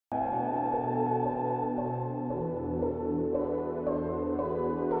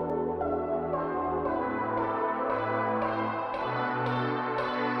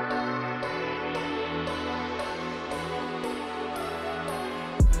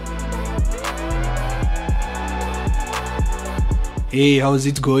Hey, how's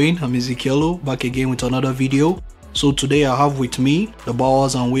it going? I'm Ezekielo, back again with another video. So today I have with me the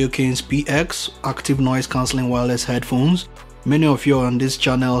Bowers Wilkins PX active noise cancelling wireless headphones. Many of you on this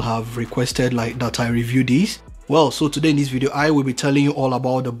channel have requested that I review these. Well, so today in this video I will be telling you all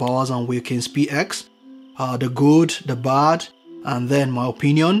about the Bowers Wilkins PX, the good, the bad, and then my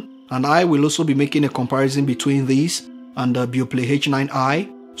opinion. And I will also be making a comparison between these and the Beoplay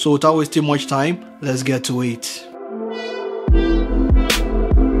H9i. So without wasting much time, let's get to it.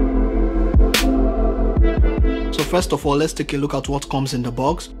 So first of all, let's take a look at what comes in the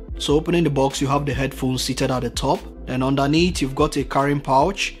box. So opening the box, you have the headphones seated at the top. Then underneath, you've got a carrying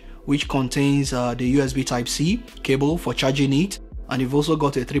pouch which contains the USB Type-C cable for charging it. And you've also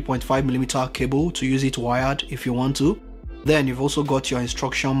got a 3.5mm cable to use it wired if you want to. Then you've also got your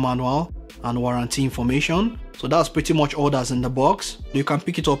instruction manual and warranty information. So that's pretty much all that's in the box. You can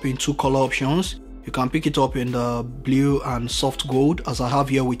pick it up in two color options. You can pick it up in the blue and soft gold as I have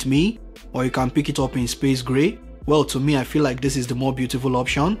here with me, or you can pick it up in space gray. Well, to me, I feel like this is the more beautiful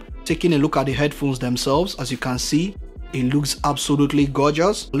option. Taking a look at the headphones themselves, as you can see, it looks absolutely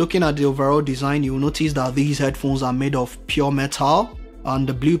gorgeous. Looking at the overall design, you'll notice that these headphones are made of pure metal, and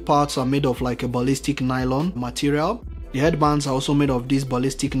the blue parts are made of like a ballistic nylon material. The headbands are also made of this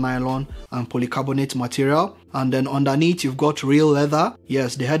ballistic nylon and polycarbonate material. And then underneath you've got real leather.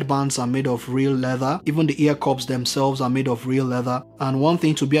 Yes, the headbands are made of real leather. Even the ear cups themselves are made of real leather. And one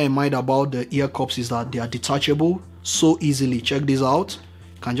thing to bear in mind about the ear cups is that they are detachable so easily. Check this out.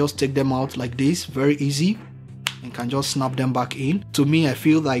 You can just take them out like this, very easy. You can just snap them back in. To me, I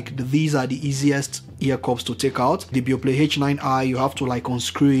feel like these are the easiest ear cups to take out. The Beoplay H9i, you have to like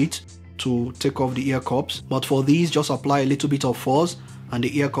unscrew it to take off the ear cups, but for these, just apply a little bit of force and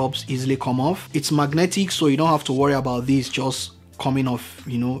the ear cups easily come off. It's magnetic, so you don't have to worry about these just coming off,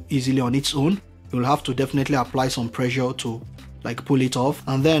 easily on its own. You'll have to definitely apply some pressure to like pull it off.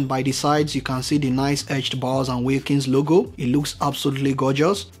 And then by the sides, you can see the nice etched Bowers Wilkins logo. It looks absolutely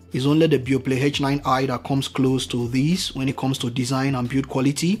gorgeous. It's only the Beoplay H9i that comes close to these when it comes to design and build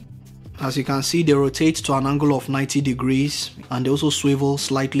quality. As you can see, they rotate to an angle of 90 degrees and they also swivel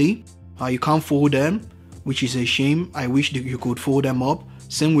slightly. You can't fold them, which is a shame. I wish that you could fold them up.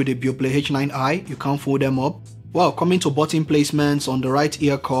 Same with the Beoplay H9i, you can't fold them up. Well, coming to button placements, on the right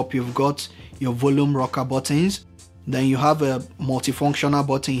ear cup, you've got your volume rocker buttons. Then you have a multifunctional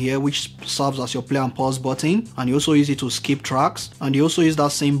button here, which serves as your play and pause button. And you also use it to skip tracks. And you also use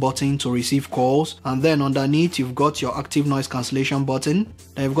that same button to receive calls. And then underneath, you've got your active noise cancellation button.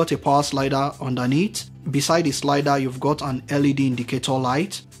 Then you've got a power slider underneath. Beside the slider, you've got an LED indicator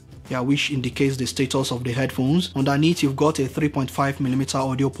light, which indicates the status of the headphones. Underneath, you've got a 3.5mm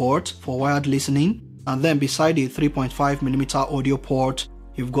audio port for wired listening. And then beside the 3.5mm audio port,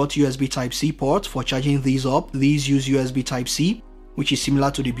 you've got USB Type-C port for charging these up. These use USB Type-C, which is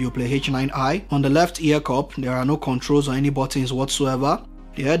similar to the Beoplay H9i. On the left ear cup, there are no controls or any buttons whatsoever.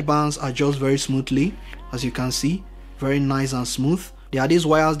 The headbands adjust very smoothly, as you can see, very nice and smooth. There are these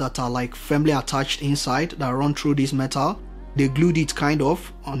wires that are like firmly attached inside that run through this metal. They glued it kind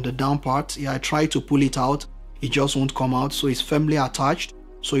of on the down part. I tried to pull it out, it just won't come out, so it's firmly attached,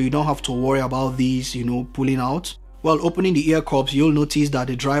 so you don't have to worry about these pulling out. Well, opening the ear cups, you'll notice that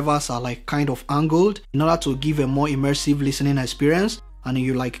the drivers are like kind of angled in order to give a more immersive listening experience, and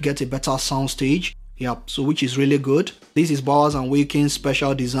you get a better sound stage. So which is really good. This is Bowers Wilkins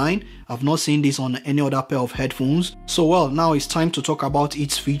special design. I've not seen this on any other pair of headphones. So well, now it's time to talk about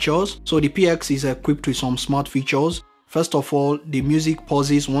its features. So the PX is equipped with some smart features. First of all, the music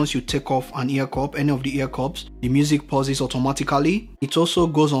pauses once you take off an ear cup, any of the ear cups. The music pauses automatically. It also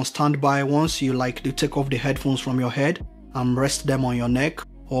goes on standby once you take off the headphones from your head and rest them on your neck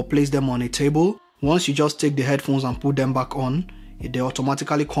or place them on a table. Once you just take the headphones and put them back on, they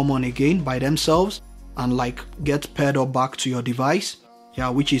automatically come on again by themselves and get paired up back to your device.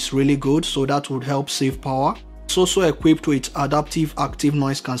 Which is really good, so that would help save power. It's also equipped with adaptive active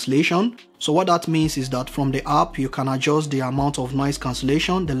noise cancellation. So what that means is that from the app, you can adjust the amount of noise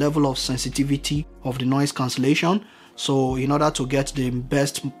cancellation, the level of sensitivity of the noise cancellation. So in order to get the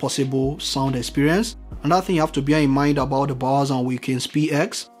best possible sound experience. Another thing you have to bear in mind about the Bowers Wilkins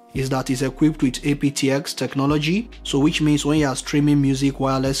PX is that it's equipped with aptX technology. So which means when you are streaming music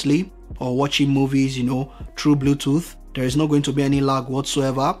wirelessly or watching movies, through Bluetooth, there is not going to be any lag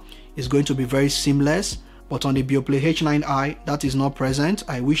whatsoever. It's going to be very seamless. But on the Beoplay H9i, that is not present.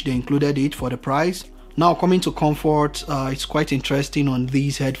 I wish they included it for the price. Now coming to comfort, it's quite interesting on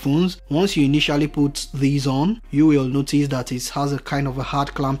these headphones. Once you initially put these on, you will notice that it has a kind of a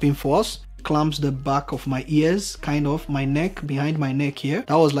hard clamping force. clamps the back of my ears, kind of my neck, behind my neck here.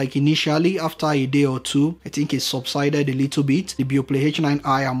 That was like initially. After a day or two, I think it subsided a little bit. The Beoplay H9i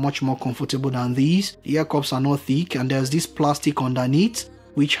are much more comfortable than these. The ear cups are not thick, and there's this plastic underneath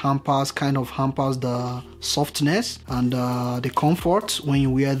which kind of hampers the softness and the comfort when you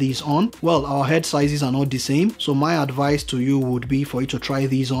wear these on. Well, our head sizes are not the same, so my advice to you would be for you to try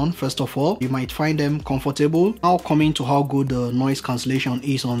these on. First of all, you might find them comfortable. Now coming to how good the noise cancellation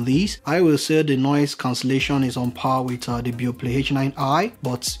is on these, I will say the noise cancellation is on par with the Beoplay H9i,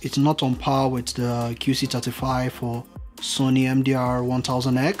 but it's not on par with the QC35 or Sony MDR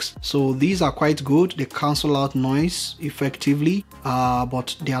 1000X. So these are quite good. They cancel out noise effectively,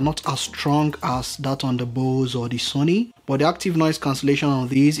 but they are not as strong as that on the Bose or the Sony. But the active noise cancellation on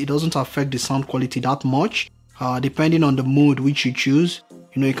these, it doesn't affect the sound quality that much, depending on the mode which you choose.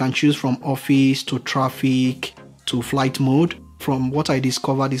 You know, you can choose from office to traffic to flight mode. From what I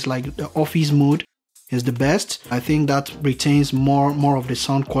discovered, is like the office mode is the best. I think that retains more of the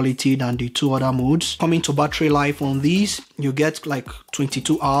sound quality than the two other modes. Coming to battery life on these, you get like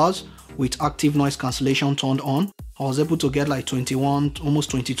 22 hours with active noise cancellation turned on. I was able to get like 21, almost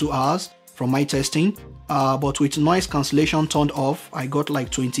 22 hours from my testing. But with noise cancellation turned off, I got like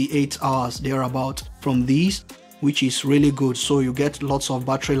 28 hours thereabout from these, which is really good. So you get lots of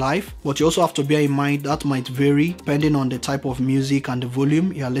battery life, but you also have to bear in mind that might vary depending on the type of music and the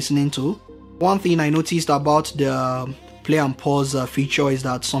volume you are listening to. One thing I noticed about the play and pause feature is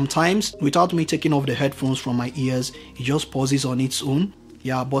that sometimes, without me taking off the headphones from my ears, it just pauses on its own.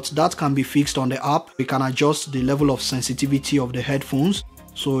 Yeah, but that can be fixed on the app. We can adjust the level of sensitivity of the headphones,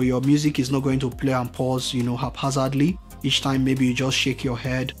 so your music is not going to play and pause, you know, haphazardly. Each time maybe you just shake your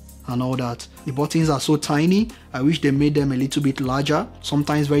head and all that. The buttons are so tiny. I wish they made them a little bit larger.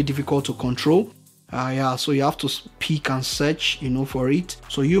 Sometimes very difficult to control. Yeah, so you have to pick and search, you know, for it.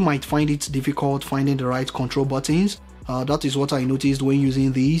 So you might find it difficult finding the right control buttons. That is what I noticed when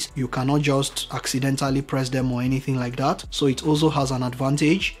using these. You cannot just accidentally press them or anything like that. So it also has an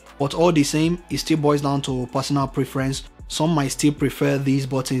advantage. But all the same, it still boils down to personal preference. Some might still prefer these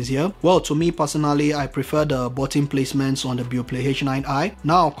buttons here. Well, to me personally, I prefer the button placements on the Beoplay H9i.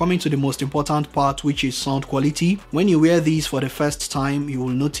 Now, coming to the most important part, which is sound quality. When you wear these for the first time, you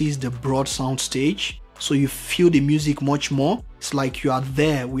will notice the broad sound stage. So you feel the music much more. It's like you are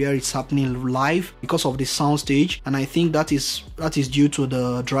there where it's happening live because of the sound stage. And I think that is due to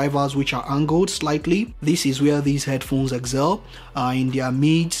the drivers, which are angled slightly. This is where these headphones excel in their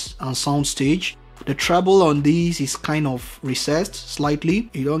mids and sound stage. The treble on these is kind of recessed slightly.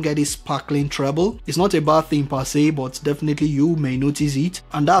 You don't get this sparkling treble. It's not a bad thing per se, but definitely you may notice it.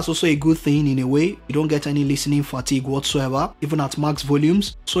 And that's also a good thing in a way. You don't get any listening fatigue whatsoever, even at max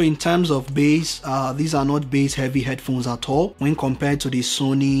volumes. So in terms of bass, these are not bass heavy headphones at all. When compared to the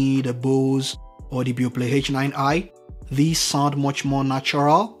Sony, the Bose, or the Beoplay H9i, these sound much more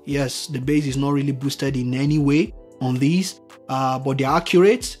natural. Yes, the bass is not really boosted in any way on these, but they're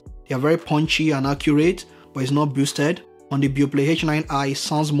accurate. They are very punchy and accurate, but it's not boosted. On the Beoplay H9i, it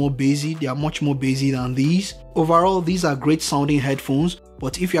sounds more bassy. They are much more bassy than these. Overall, these are great sounding headphones,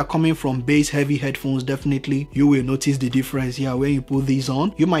 but if you are coming from bass heavy headphones, definitely you will notice the difference here when you put these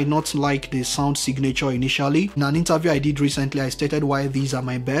on. You might not like the sound signature initially. In an interview I did recently, I stated why these are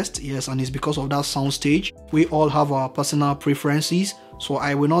my best. Yes, and it's because of that sound stage. We all have our personal preferences, so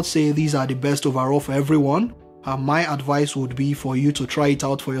I will not say these are the best overall for everyone. My advice would be for you to try it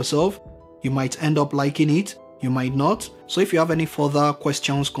out for yourself. You might end up liking it, you might not. So if you have any further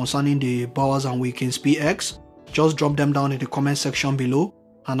questions concerning the Bowers Wilkins PX, just drop them down in the comment section below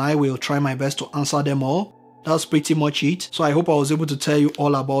and I will try my best to answer them all. That's pretty much it. So I hope I was able to tell you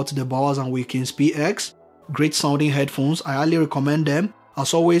all about the Bowers Wilkins PX. Great sounding headphones. I highly recommend them.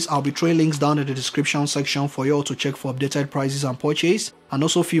 As always, I'll be throwing links down in the description section for you all to check for updated prices and purchase. And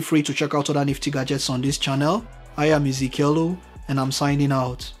also feel free to check out other nifty gadgets on this channel. I am Ezekielo and I'm signing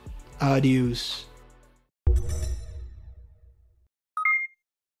out. Adios.